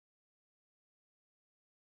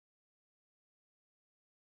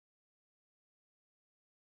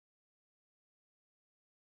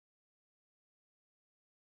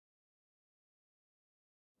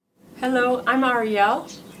Hello, I'm Ariel,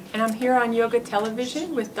 and I'm here on Yoga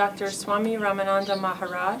Television with Dr. Swami Ramananda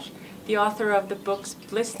Maharaj, the author of the books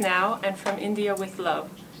Bliss Now and From India with Love.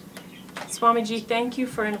 Swamiji, thank you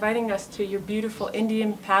for inviting us to your beautiful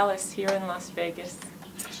Indian palace here in Las Vegas.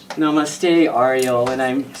 Namaste, Ariel, and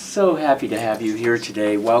I'm so happy to have you here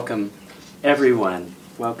today. Welcome, everyone.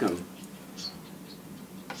 Welcome.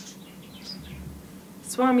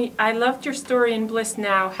 Swami, I loved your story in Bliss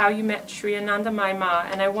Now, how you met Sri Anandamayi Ma,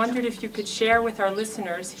 and I wondered if you could share with our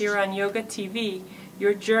listeners here on Yoga TV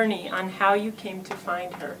your journey on how you came to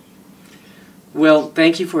find her. Well,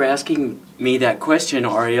 thank you for asking me that question,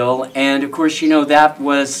 Ariel. And of course, you know, that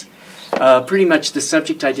was pretty much the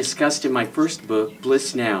subject I discussed in my first book,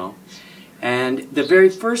 Bliss Now. And the very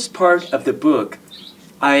first part of the book,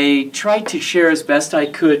 I tried to share as best I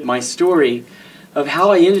could my story of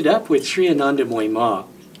how I ended up with Sri Anandamayi Ma.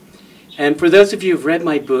 And for those of you who've read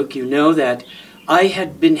my book, you know that I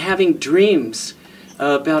had been having dreams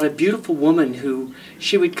about a beautiful woman who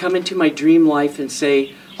she would come into my dream life and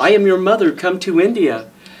say, "I am your mother, come to India."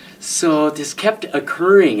 So this kept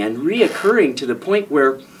occurring and reoccurring to the point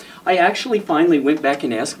where I actually finally went back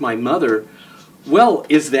and asked my mother, "Well,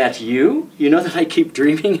 is that you? You know, that I keep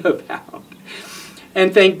dreaming about?"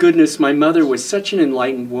 And thank goodness my mother was such an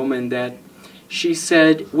enlightened woman that she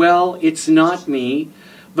said, "Well, it's not me,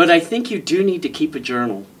 but I think you do need to keep a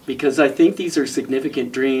journal, because I think these are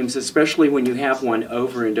significant dreams, especially when you have one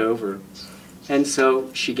over and over." And so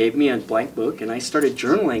she gave me a blank book, and I started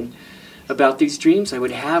journaling about these dreams I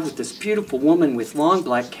would have with this beautiful woman with long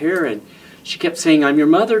black hair. And she kept saying, "I'm your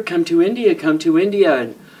mother, come to India,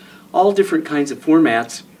 and all different kinds of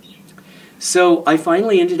formats. So I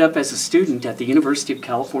finally ended up as a student at the University of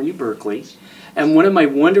California, Berkeley. And one of my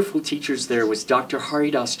wonderful teachers there was Dr.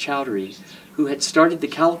 Haridas Chowdhury, who had started the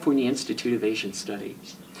California Institute of Asian Study.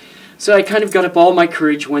 So I kind of got up all my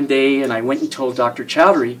courage one day, and I went and told Dr.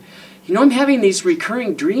 Chowdhury, "You know, I'm having these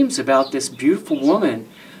recurring dreams about this beautiful woman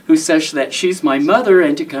who says that she's my mother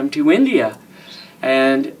and to come to India."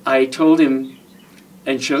 And I told him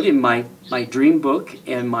and showed him my dream book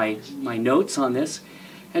and my notes on this,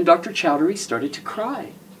 and Dr. Chowdhury started to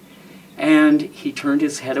cry. And he turned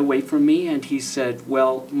his head away from me and he said,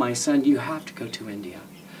 "Well, my son, you have to go to India,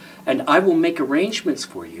 and I will make arrangements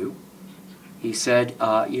for you." He said,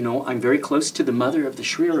 "You know, I'm very close to the mother of the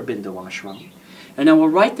Sri Aurobindo ashram, and I will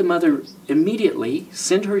write the mother immediately,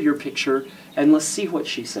 send her your picture, and let's see what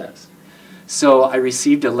she says." So I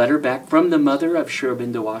received a letter back from the mother of Sri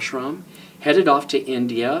Aurobindo ashram, headed off to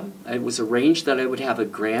India. It was arranged that I would have a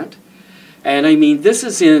grant. And I mean, this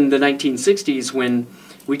is in the 1960s when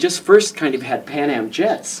we just first kind of had Pan Am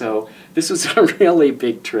jets, so this was a really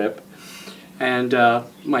big trip. And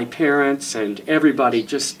my parents and everybody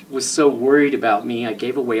just was so worried about me. I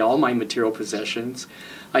gave away all my material possessions.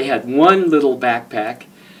 I had one little backpack,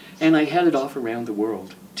 and I headed off around the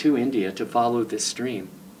world to India to follow this dream.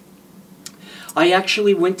 I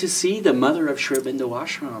actually went to see the mother of Sri Aurobindo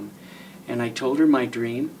ashram, and I told her my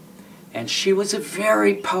dream, and she was a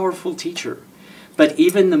very powerful teacher. But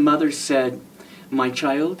even the mother said, "My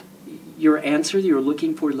child, your answer you're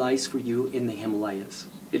looking for lies for you in the Himalayas.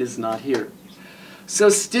 It is not here." So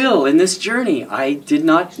still, in this journey, I did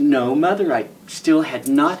not know Mother. I still had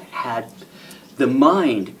not had the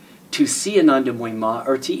mind to see Anandamayi Ma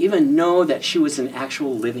or to even know that she was an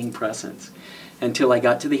actual living presence until I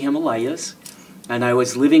got to the Himalayas, and I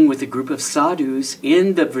was living with a group of sadhus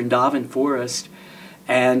in the Vrindavan forest,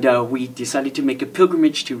 and we decided to make a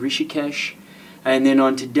pilgrimage to Rishikesh, and then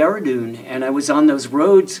on to Dehradun. And I was on those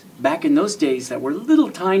roads back in those days that were little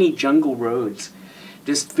tiny jungle roads,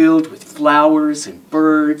 just filled with flowers and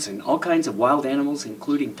birds and all kinds of wild animals,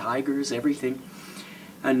 including tigers, everything.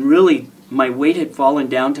 And really, my weight had fallen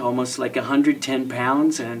down to almost like 110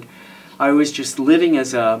 pounds, and I was just living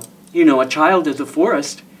as a, you know, a child of the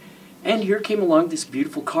forest. And here came along this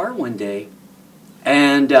beautiful car one day,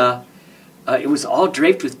 and it was all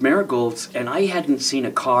draped with marigolds, and I hadn't seen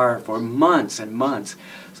a car for months and months.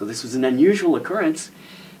 So this was an unusual occurrence.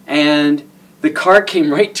 And the car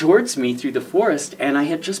came right towards me through the forest, and I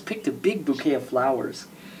had just picked a big bouquet of flowers.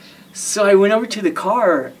 So I went over to the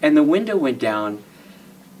car, and the window went down,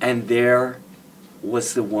 and there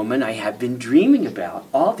was the woman I had been dreaming about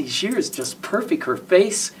all these years, just perfect. Her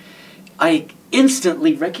face, I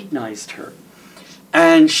instantly recognized her.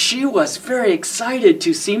 And she was very excited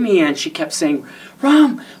to see me, and she kept saying,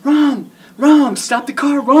 "Ram, Ram, Ram, stop the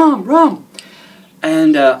car, Ram, Ram."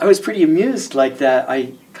 And I was pretty amused like that.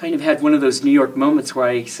 I kind of had one of those New York moments where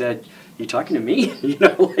I said, "You talking to me?" You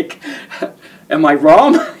know, like, "Am I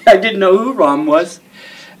Ram?" I didn't know who Ram was.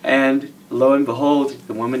 And Lo and behold,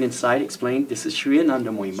 the woman inside explained, "This is Sri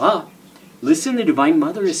Anandamayi Ma. Listen, the Divine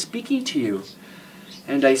Mother is speaking to you."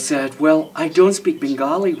 And I said, "Well, I don't speak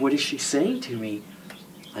Bengali. What is she saying to me?"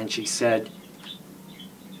 And she said,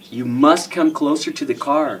 "You must come closer to the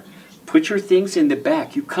car. Put your things in the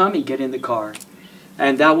back. You come and get in the car."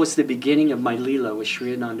 And that was the beginning of my Leela with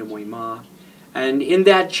Sri Anandamayi Ma. And in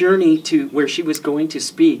that journey to where she was going to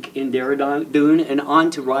speak in Dehradun and on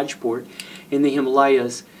to Rajput in the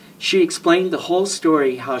Himalayas, she explained the whole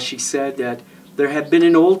story, how she said that there had been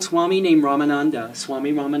an old Swami named Ramananda,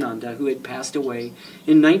 Swami Ramananda, who had passed away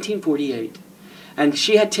in 1948. And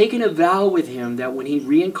she had taken a vow with him that when he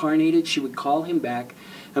reincarnated, she would call him back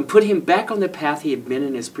and put him back on the path he had been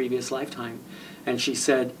in his previous lifetime. And she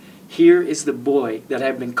said, "Here is the boy that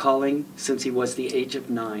I've been calling since he was the age of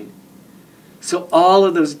 9. So all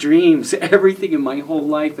of those dreams, everything in my whole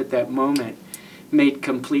life at that moment made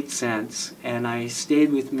complete sense. And I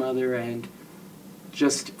stayed with Mother, and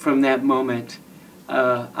just from that moment,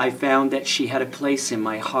 I found that she had a place in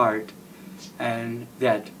my heart, and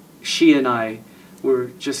that she and I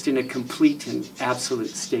were just in a complete and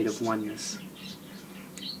absolute state of oneness.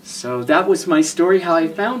 So that was my story, how I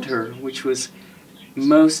found her, which was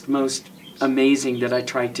most amazing, that I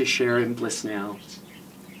tried to share in Bliss Now.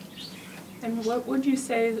 And what would you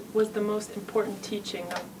say was the most important teaching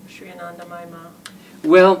of Sri Anandamayi Ma?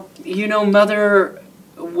 Well, you know, Mother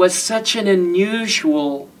was such an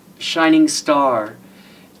unusual shining star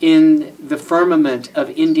in the firmament of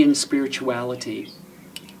Indian spirituality.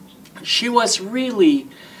 She was really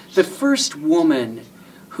the first woman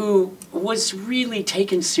who was really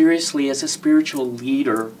taken seriously as a spiritual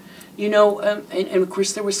leader. You know, and of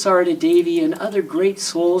course there was Sarada Devi and other great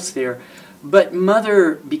souls there, but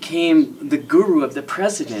Mother became the guru of the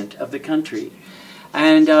president of the country.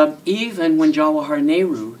 And even when Jawaharlal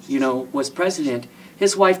Nehru, you know, was president,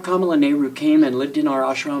 his wife Kamala Nehru came and lived in our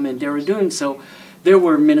ashram in Dehradun. So there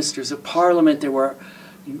were ministers of parliament, there were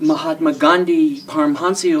Mahatma Gandhi,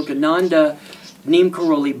 Paramhansa Yogananda, Neem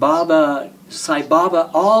Karoli Baba, Sai Baba,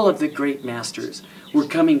 all of the great masters were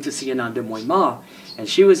coming to see Anandamayi Ma, and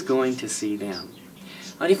she was going to see them.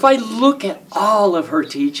 And if I look at all of her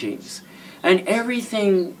teachings and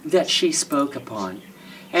everything that she spoke upon,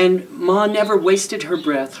 and Ma never wasted her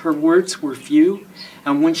breath, her words were few,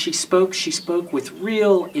 and when she spoke with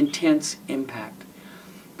real intense impact.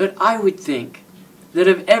 But I would think that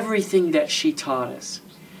of everything that she taught us,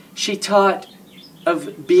 she taught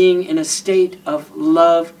of being in a state of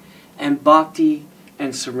love and bhakti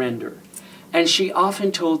and surrender. And she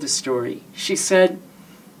often told the story. She said,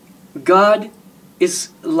 God is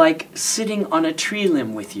like sitting on a tree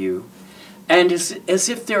limb with you, and as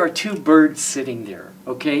if there are two birds sitting there,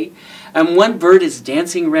 okay? And one bird is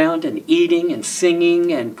dancing around and eating and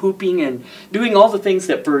singing and pooping and doing all the things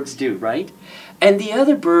that birds do, right? And the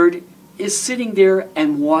other bird is sitting there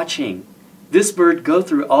and watching this bird go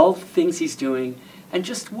through all the things he's doing and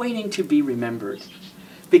just waiting to be remembered.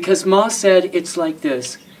 Because Ma said it's like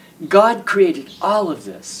this: God created all of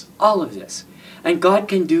this, and God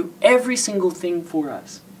can do every single thing for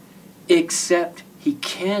us, except He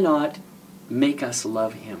cannot make us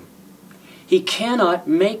love Him. He cannot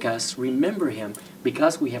make us remember Him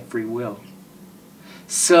because we have free will.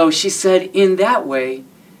 So she said, in that way,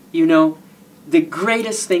 you know, the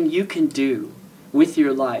greatest thing you can do with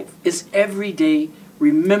your life is every day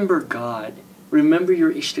remember God, remember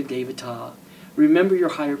your Ishta Devata, remember your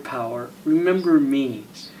higher power, remember me,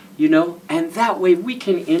 you know, and that way we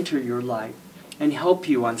can enter your life and help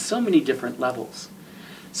you on so many different levels.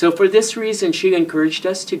 So for this reason, she encouraged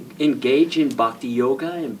us to engage in bhakti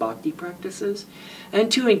yoga and bhakti practices,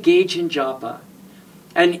 and to engage in japa.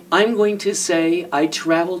 And I'm going to say I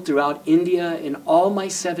traveled throughout India in all my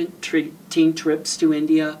 17 trips to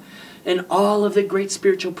India, and all of the great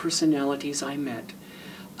spiritual personalities I met.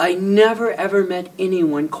 I never ever met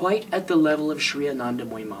anyone quite at the level of Sri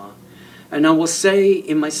Anandamayi Ma. And I will say,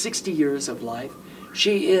 in my 60 years of life,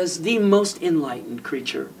 she is the most enlightened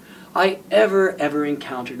creature I ever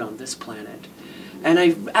encountered on this planet. And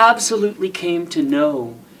I absolutely came to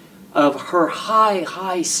know of her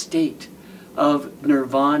high state of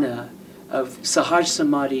nirvana, of sahaj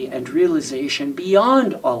samadhi and realization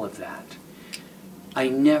beyond all of that. I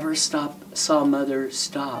never saw Mother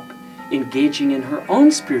stop engaging in her own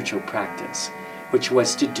spiritual practice, which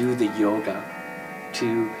was to do the yoga,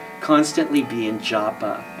 to constantly be in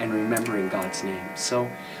japa and remembering God's name. So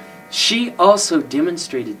she also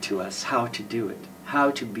demonstrated to us how to do it,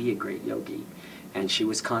 how to be a great yogi. And she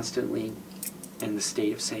was constantly in the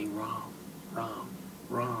state of saying Ram, Ram,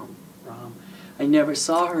 Ram, Ram. I never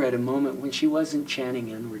saw her at a moment when she wasn't chanting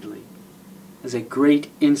inwardly. as a great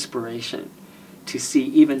inspiration to see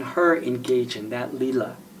even her engage in that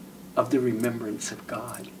lila of the remembrance of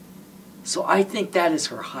God. So I think that is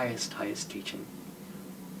her highest teaching.